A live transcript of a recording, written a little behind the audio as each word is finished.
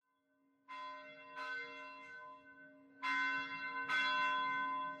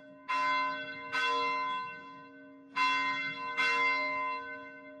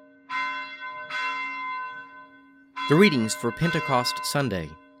The readings for Pentecost Sunday,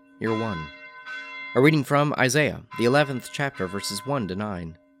 Year 1. A reading from Isaiah, the 11th chapter, verses 1 to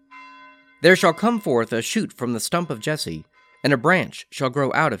 9. There shall come forth a shoot from the stump of Jesse, and a branch shall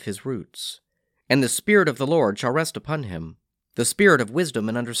grow out of his roots. And the Spirit of the Lord shall rest upon him, the Spirit of wisdom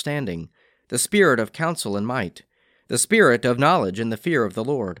and understanding, the Spirit of counsel and might, the Spirit of knowledge and the fear of the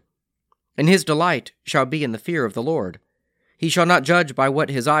Lord. And his delight shall be in the fear of the Lord. He shall not judge by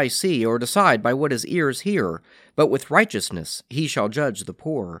what his eyes see, or decide by what his ears hear, but with righteousness he shall judge the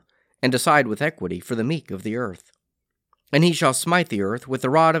poor, and decide with equity for the meek of the earth. And he shall smite the earth with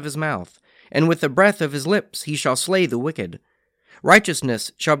the rod of his mouth, and with the breath of his lips he shall slay the wicked.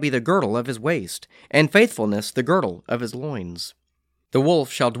 Righteousness shall be the girdle of his waist, and faithfulness the girdle of his loins. The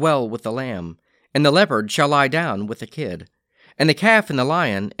wolf shall dwell with the lamb, and the leopard shall lie down with the kid, and the calf and the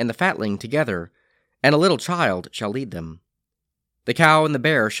lion and the fatling together, and a little child shall lead them. The cow and the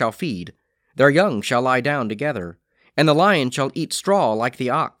bear shall feed, their young shall lie down together, and the lion shall eat straw like the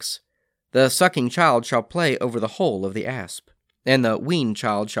ox. The sucking child shall play over the hole of the asp, and the weaned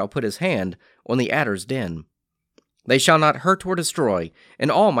child shall put his hand on the adder's den. They shall not hurt or destroy in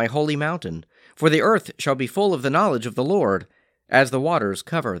all my holy mountain, for the earth shall be full of the knowledge of the Lord, as the waters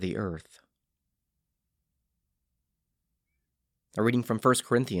cover the earth. A reading from 1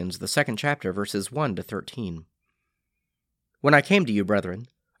 Corinthians, the 2nd chapter, verses 1 to 13. When I came to you, brethren,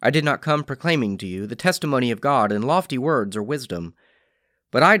 I did not come proclaiming to you the testimony of God in lofty words or wisdom,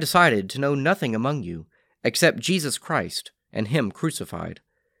 but I decided to know nothing among you except Jesus Christ and him crucified.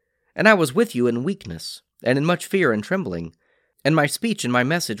 And I was with you in weakness, and in much fear and trembling, and my speech and my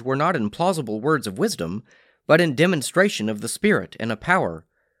message were not in plausible words of wisdom, but in demonstration of the Spirit and of power,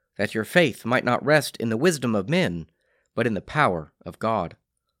 that your faith might not rest in the wisdom of men, but in the power of God.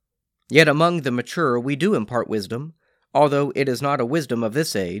 Yet among the mature we do impart wisdom, although it is not a wisdom of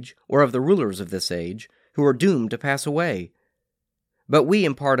this age, or of the rulers of this age, who are doomed to pass away. But we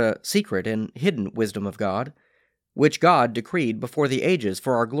impart a secret and hidden wisdom of God, which God decreed before the ages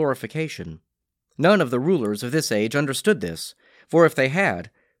for our glorification. None of the rulers of this age understood this, for if they had,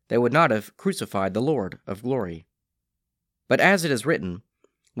 they would not have crucified the Lord of glory. But as it is written,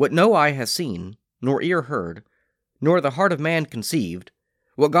 what no eye has seen, nor ear heard, nor the heart of man conceived,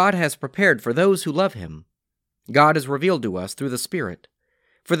 what God has prepared for those who love him, God has revealed to us through the Spirit.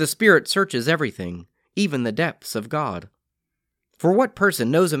 For the Spirit searches everything, even the depths of God. For what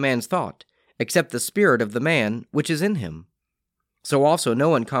person knows a man's thought, except the spirit of the man which is in him? So also no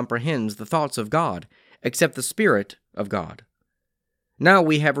one comprehends the thoughts of God, except the Spirit of God. Now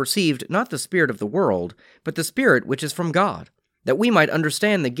we have received not the spirit of the world, but the Spirit which is from God, that we might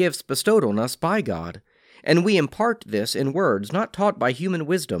understand the gifts bestowed on us by God. And we impart this in words not taught by human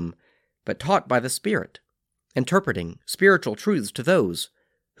wisdom, but taught by the Spirit, interpreting spiritual truths to those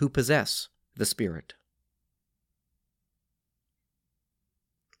who possess the Spirit.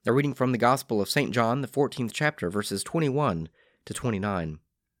 A reading from the Gospel of St. John, the 14th chapter, verses 21 to 29.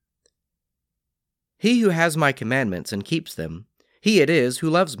 He who has my commandments and keeps them, he it is who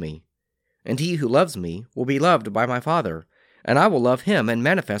loves me. And he who loves me will be loved by my Father, and I will love him and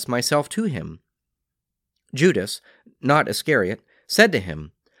manifest myself to him. Judas, not Iscariot, said to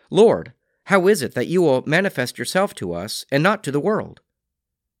him, Lord, how is it that you will manifest yourself to us and not to the world?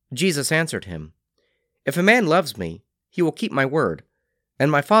 Jesus answered him, If a man loves me, he will keep my word,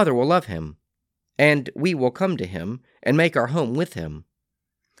 and my Father will love him, and we will come to him and make our home with him.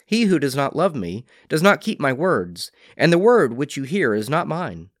 He who does not love me does not keep my words, and the word which you hear is not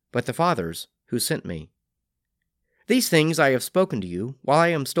mine, but the Father's who sent me. These things I have spoken to you while I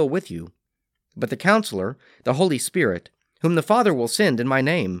am still with you. But the Counselor, the Holy Spirit, whom the Father will send in my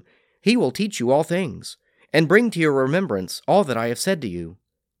name, he will teach you all things, and bring to your remembrance all that I have said to you.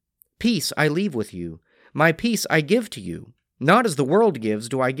 Peace I leave with you, my peace I give to you, not as the world gives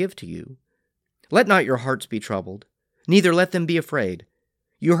do I give to you. Let not your hearts be troubled, neither let them be afraid.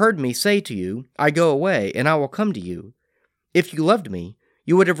 You heard me say to you, I go away, and I will come to you. If you loved me,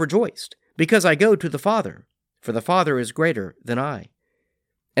 you would have rejoiced, because I go to the Father, for the Father is greater than I.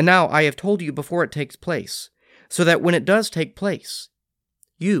 And now I have told you before it takes place, so that when it does take place,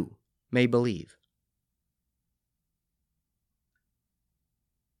 you may believe.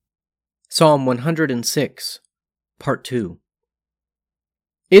 Psalm 106, Part 2.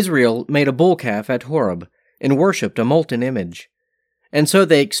 Israel made a bull calf at Horeb, and worshipped a molten image. And so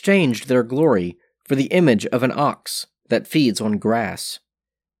they exchanged their glory for the image of an ox that feeds on grass.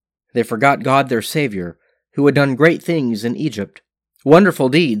 They forgot God their Savior, who had done great things in Egypt, wonderful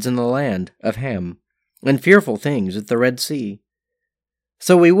deeds in the land of Ham, and fearful things at the Red Sea.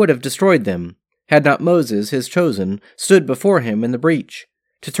 So we would have destroyed them, had not Moses, his chosen, stood before him in the breach,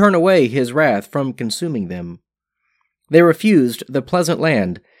 to turn away his wrath from consuming them. They refused the pleasant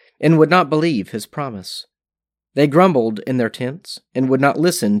land and would not believe his promise. They grumbled in their tents and would not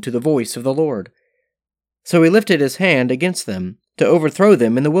listen to the voice of the Lord. So he lifted his hand against them to overthrow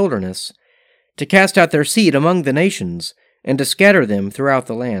them in the wilderness, to cast out their seed among the nations, and to scatter them throughout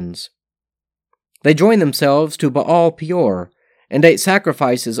the lands. They joined themselves to Baal Peor, and ate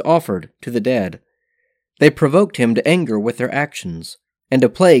sacrifices offered to the dead. They provoked him to anger with their actions, and a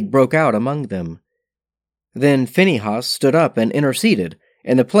plague broke out among them. Then Phinehas stood up and interceded,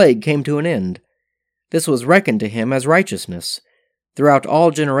 and the plague came to an end. This was reckoned to him as righteousness, throughout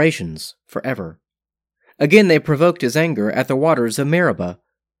all generations, forever. Again they provoked his anger at the waters of Meribah,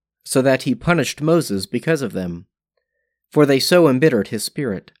 so that he punished Moses because of them. For they so embittered his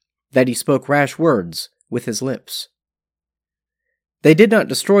spirit, that he spoke rash words with his lips. They did not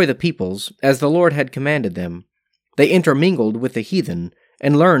destroy the peoples, as the Lord had commanded them. They intermingled with the heathen,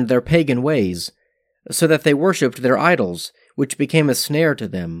 and learned their pagan ways, so that they worshipped their idols, which became a snare to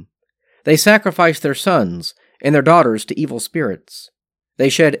them. They sacrificed their sons and their daughters to evil spirits. They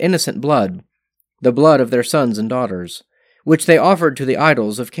shed innocent blood, the blood of their sons and daughters, which they offered to the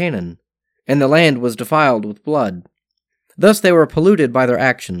idols of Canaan, and the land was defiled with blood. Thus they were polluted by their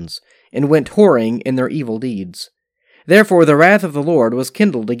actions, and went whoring in their evil deeds. Therefore the wrath of the Lord was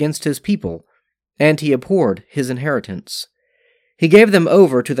kindled against his people, and he abhorred his inheritance. He gave them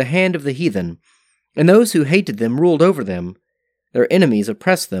over to the hand of the heathen, and those who hated them ruled over them. Their enemies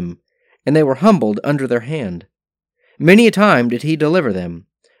oppressed them, and they were humbled under their hand. Many a time did he deliver them,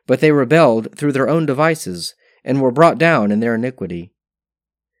 but they rebelled through their own devices, and were brought down in their iniquity.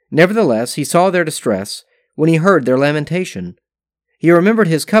 Nevertheless he saw their distress when he heard their lamentation. He remembered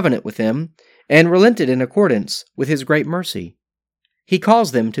his covenant with them, and relented in accordance with his great mercy. He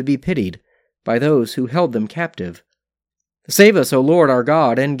caused them to be pitied by those who held them captive. Save us, O Lord our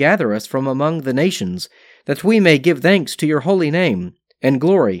God, and gather us from among the nations, that we may give thanks to your holy name, and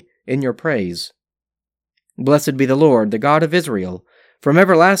glory in your praise. Blessed be the Lord, the God of Israel, from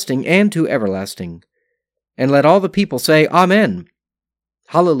everlasting and to everlasting. And let all the people say, Amen.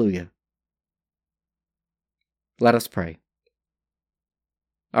 Hallelujah. Let us pray.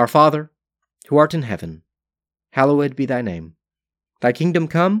 Our Father, who art in heaven, hallowed be thy name. Thy kingdom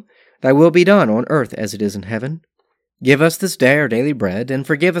come, thy will be done on earth as it is in heaven. Give us this day our daily bread, and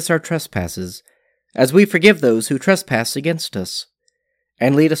forgive us our trespasses, as we forgive those who trespass against us.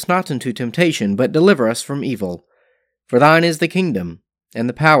 And lead us not into temptation, but deliver us from evil. For thine is the kingdom, and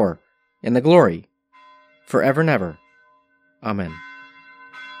the power, and the glory, forever and ever. Amen.